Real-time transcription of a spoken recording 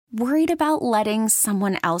Worried about letting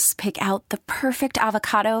someone else pick out the perfect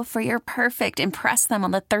avocado for your perfect impress them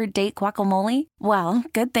on the third date guacamole? Well,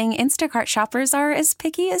 good thing Instacart shoppers are as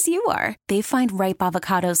picky as you are. They find ripe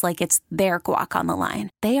avocados like it's their guac on the line.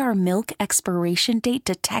 They are milk expiration date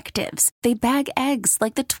detectives. They bag eggs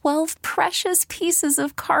like the 12 precious pieces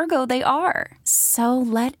of cargo they are. So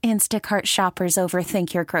let Instacart shoppers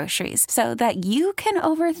overthink your groceries so that you can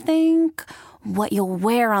overthink what you'll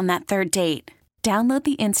wear on that third date. Download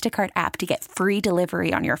the Instacart app to get free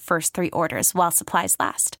delivery on your first 3 orders while supplies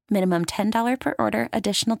last. Minimum $10 per order.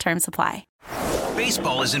 Additional terms apply.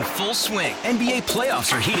 Baseball is in full swing. NBA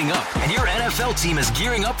playoffs are heating up, and your NFL team is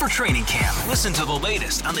gearing up for training camp. Listen to the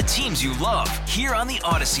latest on the teams you love here on the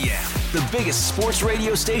Odyssey app. The biggest sports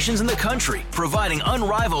radio stations in the country, providing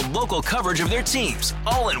unrivaled local coverage of their teams,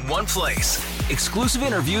 all in one place. Exclusive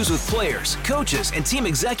interviews with players, coaches, and team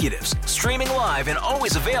executives, streaming live and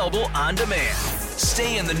always available on demand.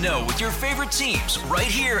 Stay in the know with your favorite teams right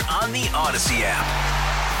here on the Odyssey app.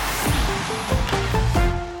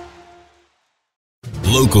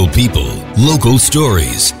 Local people, local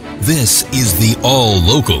stories. This is the All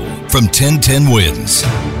Local from 1010 Wins.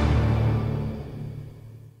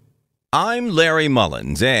 I'm Larry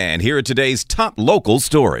Mullins, and here are today's top local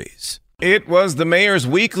stories. It was the mayor's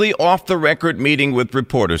weekly off-the-record meeting with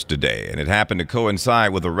reporters today, and it happened to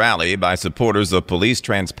coincide with a rally by supporters of police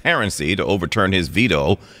transparency to overturn his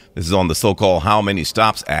veto. This is on the so-called How Many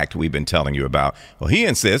Stops Act we've been telling you about. Well, he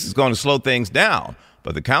insists it's going to slow things down.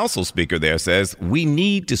 But the council speaker there says we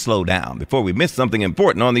need to slow down before we miss something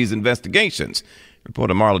important on these investigations.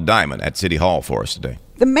 Reporter Marla Diamond at City Hall for us today.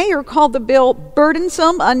 The mayor called the bill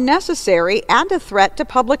burdensome, unnecessary, and a threat to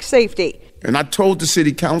public safety. And I told the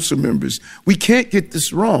city council members, we can't get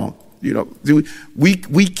this wrong. You know,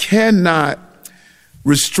 we cannot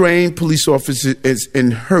restrain police officers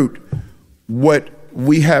and hurt what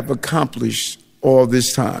we have accomplished all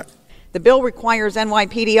this time. The bill requires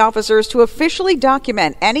NYPD officers to officially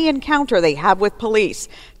document any encounter they have with police.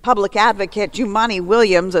 Public advocate Jumani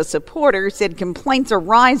Williams, a supporter, said complaints are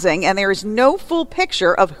rising and there is no full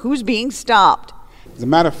picture of who's being stopped. As a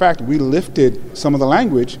matter of fact, we lifted some of the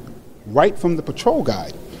language right from the patrol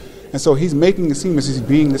guide. And so he's making it seem as he's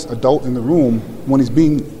being this adult in the room when he's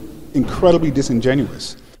being incredibly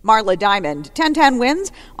disingenuous. Marla Diamond, 1010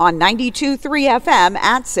 Wins on 92.3 FM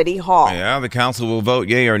at City Hall. Yeah, the council will vote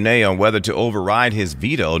yay or nay on whether to override his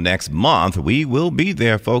veto next month. We will be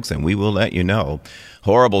there, folks, and we will let you know.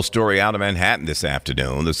 Horrible story out of Manhattan this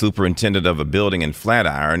afternoon. The superintendent of a building in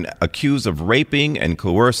Flatiron accused of raping and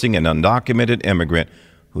coercing an undocumented immigrant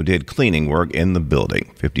who did cleaning work in the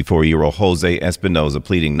building. 54-year-old Jose Espinoza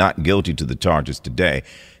pleading not guilty to the charges today.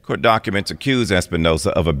 Court documents accuse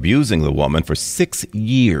Espinoza of abusing the woman for 6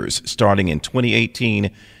 years, starting in 2018,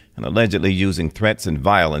 and allegedly using threats and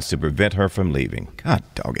violence to prevent her from leaving. God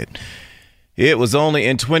dog it. It was only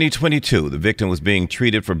in 2022 the victim was being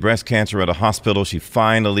treated for breast cancer at a hospital. She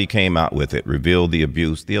finally came out with it, revealed the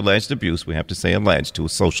abuse, the alleged abuse, we have to say alleged, to a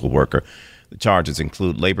social worker. The charges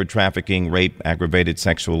include labor trafficking, rape, aggravated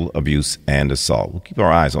sexual abuse, and assault. We'll keep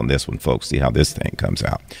our eyes on this one, folks, see how this thing comes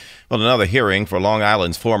out. Well, another hearing for Long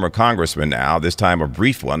Island's former congressman now, this time a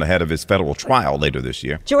brief one ahead of his federal trial later this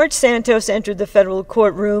year. George Santos entered the federal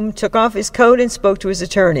courtroom, took off his coat, and spoke to his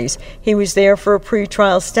attorneys. He was there for a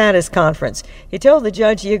pretrial status conference. He told the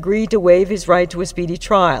judge he agreed to waive his right to a speedy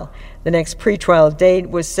trial. The next pretrial date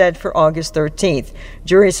was set for August 13th.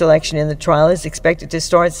 Jury selection in the trial is expected to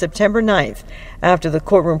start September 9th. After the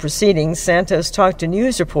courtroom proceedings, Santos talked to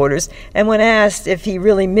news reporters, and when asked if he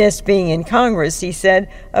really missed being in Congress, he said,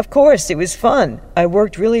 "Of course, it was fun. I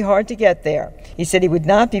worked really hard to get there." He said he would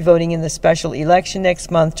not be voting in the special election next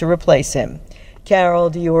month to replace him. Carol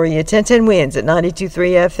Dioria, 1010 Wins at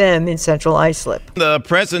 92.3 FM in Central Islip. The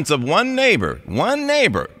presence of one neighbor,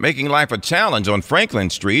 making life a challenge on Franklin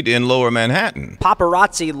Street in Lower Manhattan.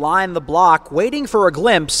 Paparazzi line the block waiting for a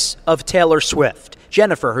glimpse of Taylor Swift.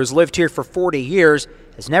 Jennifer, who's lived here for 40 years,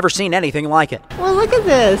 has never seen anything like it. Well, look at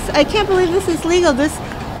this. I can't believe this is legal. The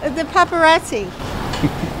paparazzi.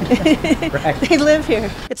 Right. They live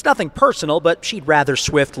here. It's nothing personal, but she'd rather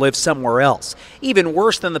Swift live somewhere else. Even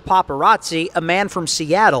worse than the paparazzi, a man from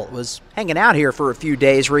Seattle was hanging out here for a few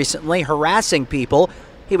days recently, harassing people.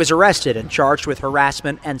 He was arrested and charged with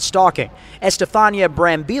harassment and stalking. Estefania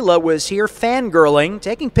Brambila was here fangirling,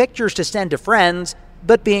 taking pictures to send to friends,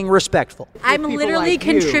 but being respectful. I'm literally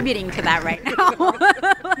contributing to that right now.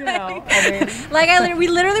 We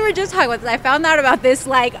literally were just talking about this. I found out about this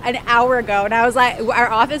like an hour ago, and I was like, our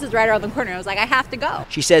office is right around the corner. I was like, I have to go.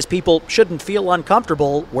 She says people shouldn't feel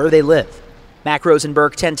uncomfortable where they live. Mac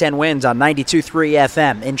Rosenberg, 1010 Wins on 92.3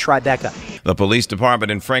 FM in Tribeca. The police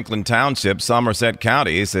department in Franklin Township, Somerset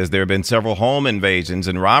County, says there have been several home invasions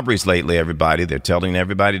and robberies lately, everybody. They're telling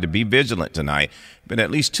everybody to be vigilant tonight. Been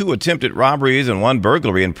at least 2 attempted robberies and 1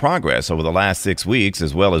 burglary in progress over the last 6 weeks,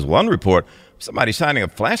 as well as 1 report of somebody shining a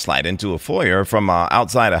flashlight into a foyer from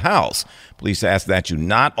outside a house. Police ask that you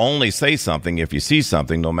not only say something if you see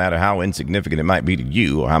something, no matter how insignificant it might be to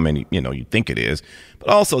you or how many, you think it is, but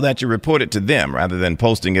also that you report it to them rather than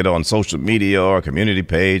posting it on social media or a community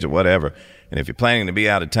page or whatever. And if you're planning to be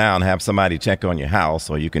out of town, have somebody check on your house,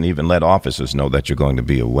 or you can even let officers know that you're going to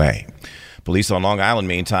be away. Police on Long Island,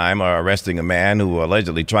 meantime, are arresting a man who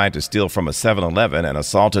allegedly tried to steal from a 7-Eleven and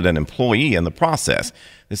assaulted an employee in the process.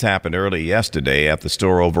 This happened early yesterday at the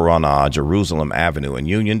store over on Jerusalem Avenue in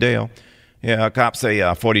Uniondale. Yeah, cops say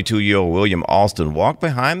 42-year-old William Alston walked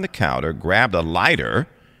behind the counter, grabbed a lighter,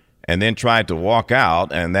 and then tried to walk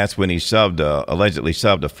out, and that's when he allegedly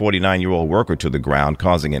shoved a 49-year-old worker to the ground,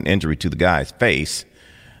 causing an injury to the guy's face.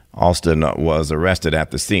 Alston was arrested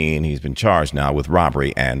at the scene. He's been charged now with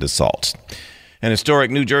robbery and assault. An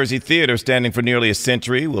historic New Jersey theater standing for nearly a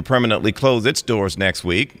century will permanently close its doors next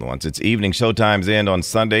week. Once its evening showtimes end on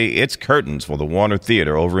Sunday, it's curtains for the Warner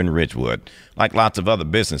Theater over in Ridgewood. Like lots of other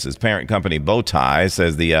businesses, parent company Bowtie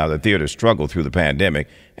says the theater struggled through the pandemic,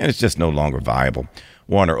 and it's just no longer viable.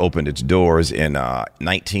 Warner opened its doors in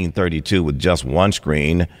 1932 with just 1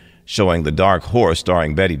 screen, showing The Dark Horse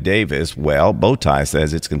starring Betty Davis. Well, Bowtie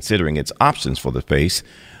says it's considering its options for the space,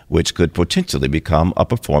 which could potentially become a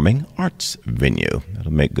performing arts venue.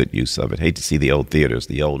 It'll make good use of it. Hate to see the old theaters,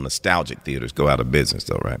 the old nostalgic theaters, go out of business,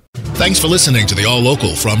 though, right? Thanks for listening to the All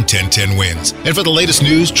Local from 1010 Wins. And for the latest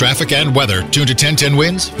news, traffic, and weather, tune to 1010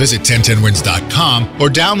 Wins, visit 1010wins.com, or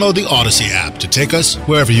download the Odyssey app to take us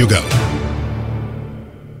wherever you go.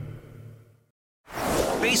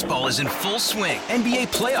 Baseball is in full swing. NBA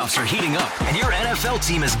playoffs are heating up, and your NFL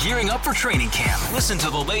team is gearing up for training camp. Listen to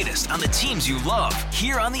the latest on the teams you love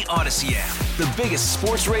here on the Odyssey app. The biggest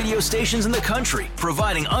sports radio stations in the country,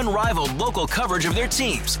 providing unrivaled local coverage of their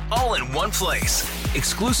teams, all in one place.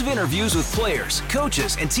 Exclusive interviews with players,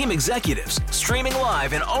 coaches, and team executives, streaming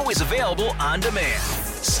live and always available on demand.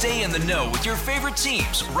 Stay in the know with your favorite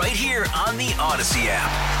teams right here on the Odyssey app.